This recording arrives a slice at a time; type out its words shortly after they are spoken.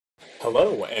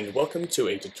Hello and welcome to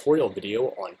a tutorial video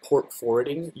on port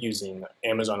forwarding using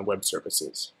Amazon Web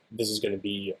Services. This is going to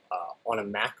be on a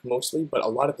Mac mostly, but a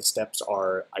lot of the steps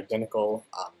are identical.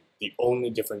 The only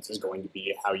difference is going to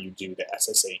be how you do the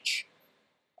SSH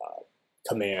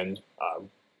command.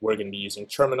 We're going to be using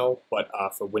terminal, but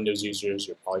for Windows users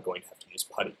you're probably going to have to use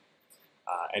PuTTY.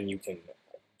 And you can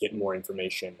get more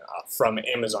information from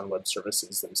Amazon Web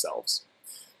Services themselves.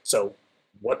 So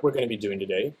what we're going to be doing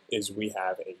today is we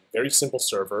have a very simple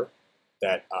server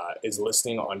that is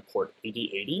listening on port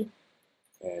 8080,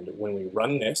 and when we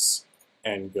run this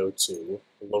and go to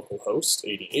localhost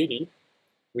 8080,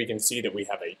 we can see that we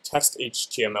have a test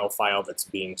HTML file that's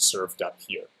being served up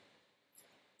here.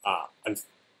 And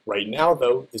right now,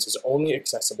 though, this is only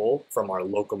accessible from our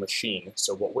local machine,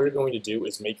 so what we're going to do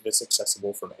is make this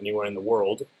accessible from anywhere in the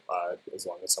world, as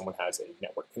long as someone has a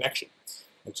network connection.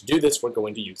 And to do this, we're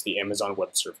going to use the Amazon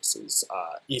Web Services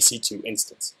EC2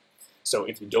 instance. So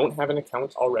if you don't have an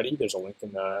account already, there's a link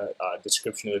in the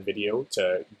description of the video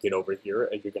to get over here.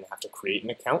 You're going to have to create an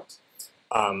account.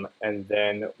 And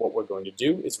then what we're going to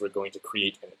do is we're going to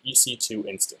create an EC2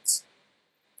 instance.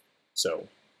 So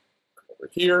come over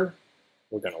here,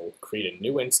 we're going to create a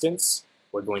new instance.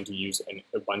 We're going to use an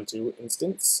Ubuntu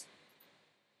instance.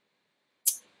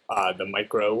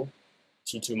 The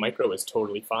T2 micro is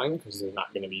totally fine because there's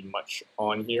not going to be much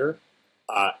on here,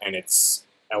 and it's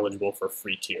eligible for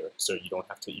free tier, so you don't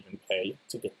have to even pay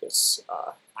to get this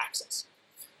access.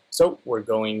 So we're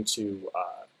going to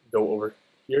go over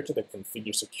here to the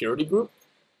configure security group,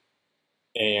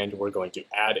 and we're going to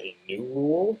add a new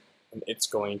rule, and it's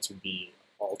going to be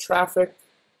all traffic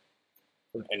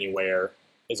from anywhere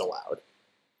is allowed,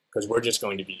 because we're just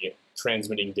going to be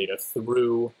transmitting data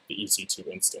through the EC2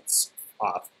 instance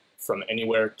from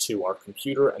anywhere to our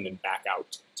computer and then back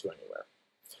out to anywhere.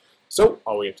 So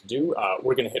all we have to do,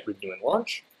 we're going to hit review and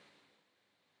launch,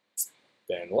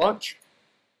 then launch,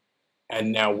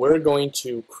 and now we're going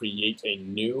to create a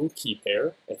new key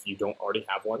pair. If you don't already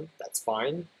have one, that's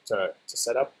fine to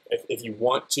set up. If you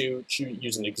want to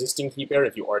use an existing key pair,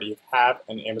 if you already have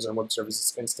an Amazon Web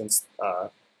Services instance,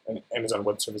 an Amazon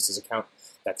Web Services account,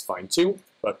 that's fine too,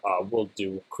 but we'll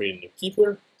create a new key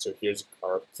pair. So here's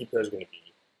our key pair is going to be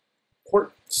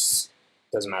ports,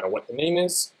 doesn't matter what the name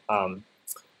is, and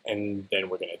then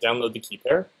we're going to download the key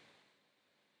pair,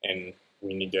 and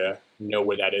we need to know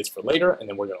where that is for later, and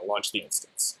then we're going to launch the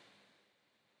instance.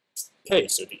 Okay,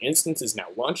 so the instance is now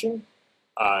launching.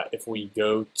 If we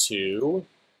go to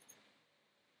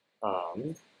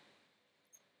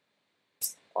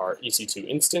our EC2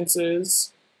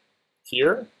 instances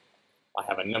here, I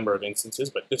have a number of instances,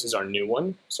 but this is our new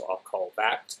one, so I'll call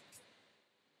that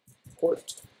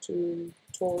port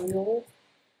tutorial,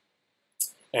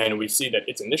 and we see that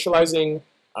it's initializing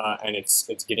and it's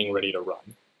getting ready to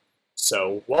run.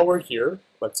 So while we're here,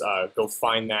 let's go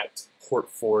find that port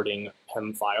forwarding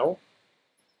PEM file,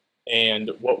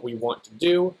 and what we want to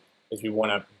do is we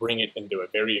want to bring it into a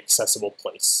very accessible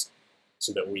place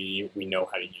so that we know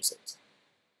how to use it.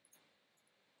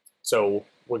 So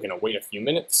we're going to wait a few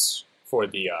minutes for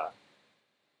the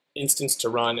instance to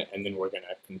run, and then we're going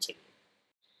to continue.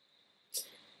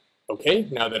 Okay,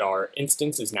 now that our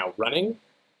instance is now running,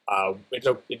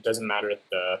 it doesn't matter if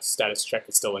the status check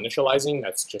is still initializing.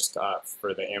 That's just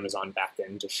for the Amazon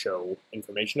backend to show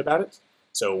information about it.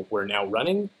 So we're now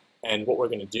running, and what we're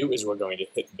going to do is we're going to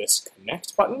hit this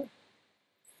connect button.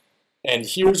 And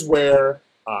here's where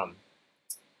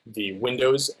the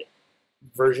Windows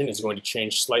version is going to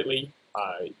change slightly.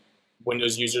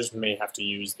 Windows users may have to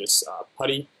use this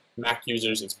PuTTY. Mac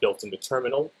users, it's built into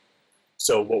terminal.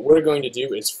 So what we're going to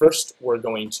do is first we're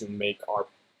going to make our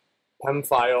PEM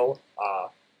file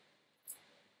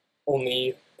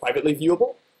only privately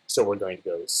viewable. So we're going to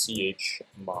go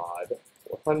chmod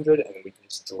 400, and then we can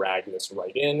just drag this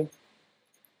right in,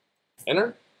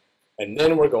 enter, and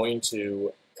then we're going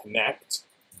to connect,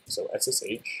 so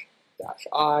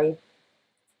ssh-i,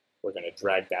 we're going to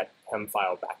drag that PEM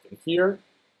file back in here,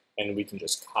 and we can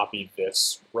just copy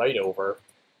this right over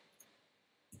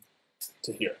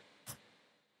to here.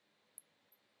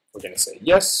 We're going to say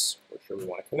yes, we're sure we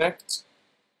want to connect,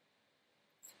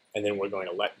 and then we're going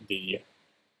to let the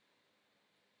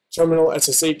terminal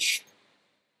SSH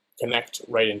connect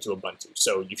right into Ubuntu.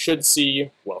 So you should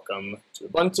see, welcome to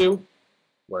Ubuntu,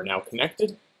 we're now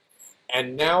connected,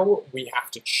 and now we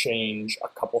have to change a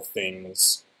couple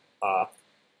things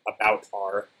about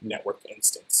our network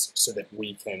instance so that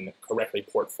we can correctly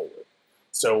port forward.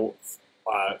 So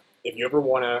if you ever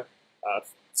want to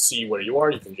see where you are,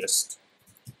 you can just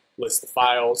list the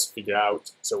files, figure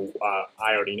out. So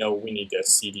I already know we need to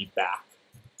cd back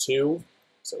to,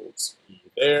 so it's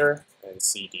there,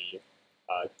 cd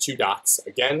two dots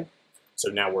again. So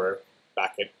now we're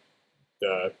back at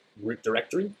the root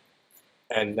directory.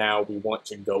 And now we want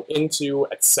to go into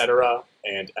etc.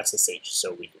 and SSH.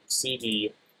 So we do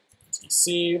cd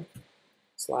tc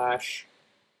 /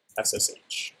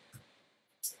 SSH.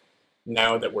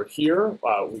 Now that we're here,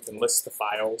 we can list the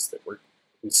files that we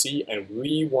see, and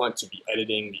we want to be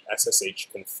editing the SSH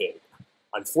config.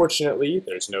 Unfortunately,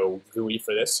 there's no GUI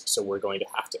for this, so we're going to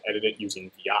have to edit it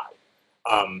using VI.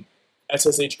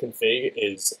 SSH config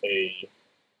is a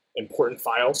important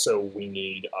file, so we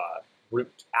need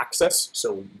root access.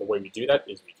 So the way we do that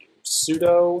is we do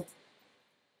sudo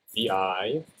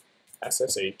vi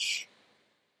ssh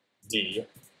d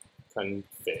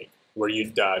config. We're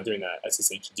doing the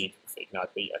sshd config,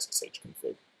 not the ssh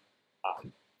config,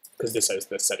 because this is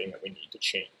the setting that we need to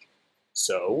change.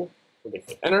 So we're going to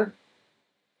hit enter,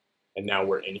 and now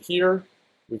we're in here.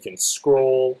 We can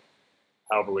scroll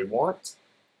however we want.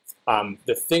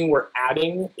 The thing we're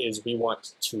adding is we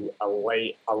want to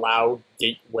allow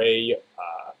gateway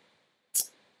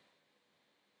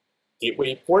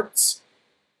ports,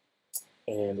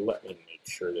 and let me make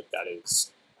sure that that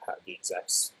is the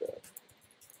exact.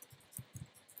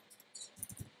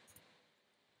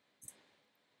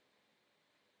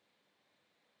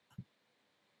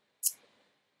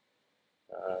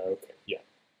 Okay, yeah,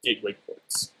 gateway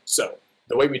ports. So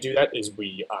the way we do that is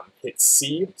we hit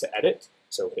C to edit.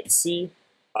 So hit C,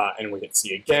 and we hit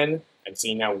C again, and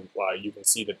see now you can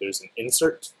see that there's an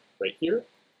insert right here.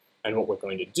 And what we're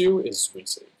going to do is we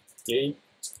say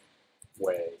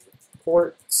gateway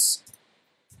ports,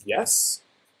 yes.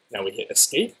 Now we hit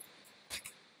escape,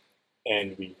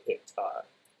 and we hit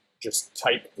just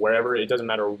type wherever. It doesn't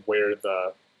matter where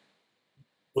the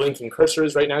blinking cursor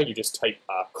is right now. You just type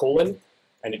colon,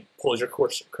 and it pulls your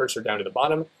cursor down to the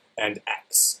bottom, and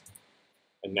X.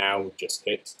 And now we just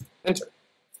hit enter.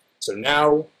 So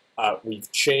now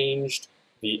we've changed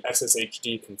the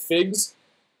SSHD configs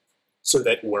so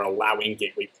that we're allowing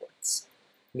gateway ports.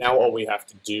 Now all we have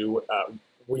to do,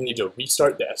 we need to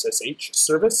restart the SSH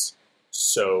service.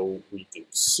 So we do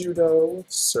sudo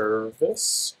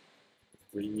service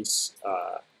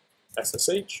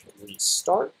SSH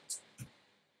restart,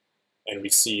 and we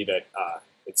see that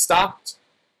it stopped,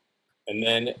 and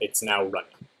then it's now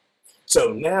running.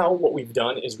 So now what we've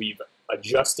done is we've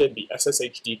adjusted the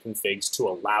SSHD configs to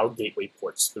allow gateway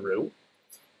ports through,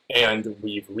 and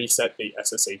we've reset the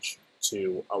SSH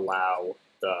to allow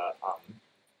the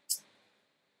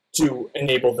to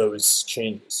enable those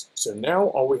changes. So now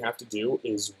all we have to do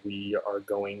is we are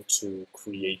going to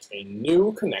create a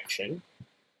new connection,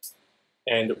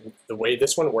 and the way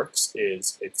this one works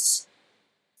is it's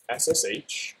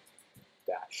SSH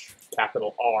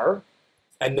 -R,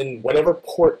 and then whatever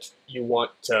port you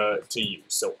want to use.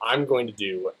 So I'm going to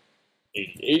do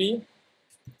 8080,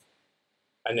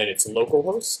 and then it's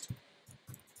localhost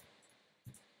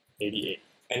 8080.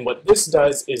 And what this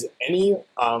does is any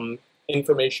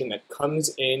information that comes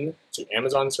in to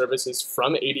Amazon services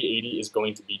from 8080 is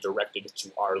going to be directed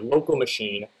to our local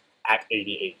machine at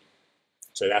 8080.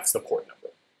 So that's the port number.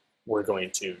 We're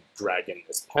going to drag in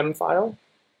this PEM file,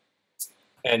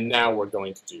 and now we're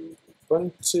going to do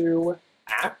Ubuntu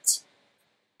at,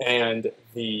 and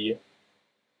the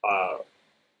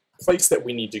place that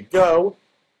we need to go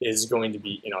is going to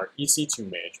be in our EC2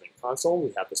 management console.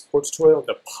 We have this port tutorial,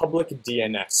 the public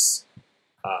DNS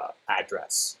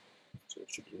address. So it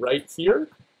should be right here.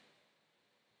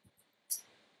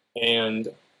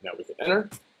 And now we hit enter.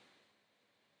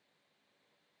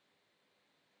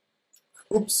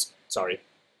 Oops, sorry.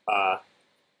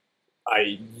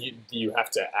 You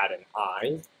have to add an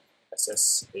I,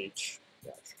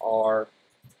 SSH-R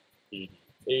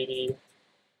 8080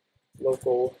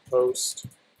 localhost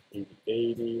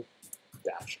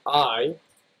 8080-I.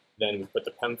 Then we put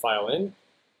the PEM file in,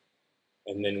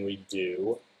 and then we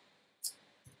do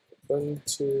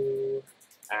Ubuntu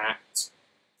at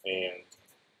and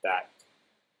that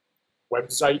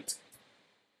website.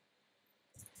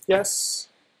 Yes.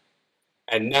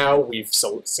 And now we've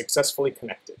successfully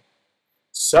connected.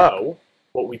 So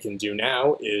what we can do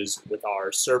now is, with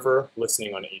our server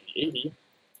listening on 8080,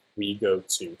 we go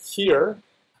to here,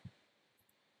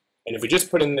 and if we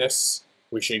just put in this,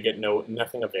 we should get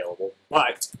nothing available.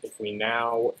 But if we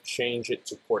now change it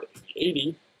to port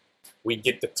 8080, we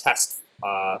get the test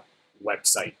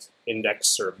website index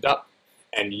served up,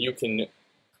 and you can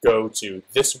go to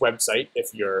this website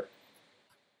if your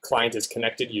client is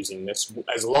connected using this.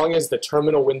 As long as the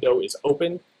terminal window is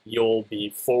open, you'll be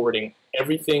forwarding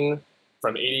everything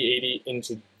from 8080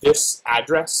 into this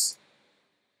address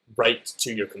right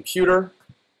to your computer,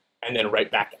 and then right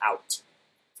back out.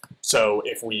 So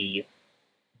if we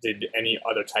did any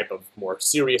other type of more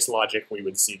serious logic, we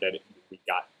would see that we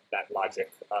got that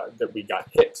logic, that we got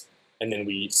hit, and then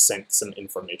we sent some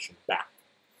information back.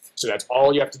 So that's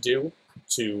all you have to do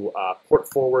to port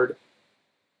forward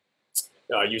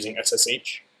using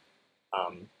SSH.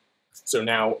 So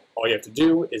now all you have to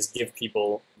do is give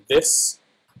people this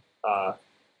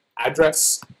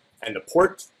address and the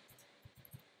port,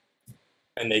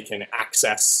 and they can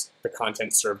access the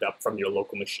content served up from your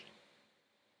local machine.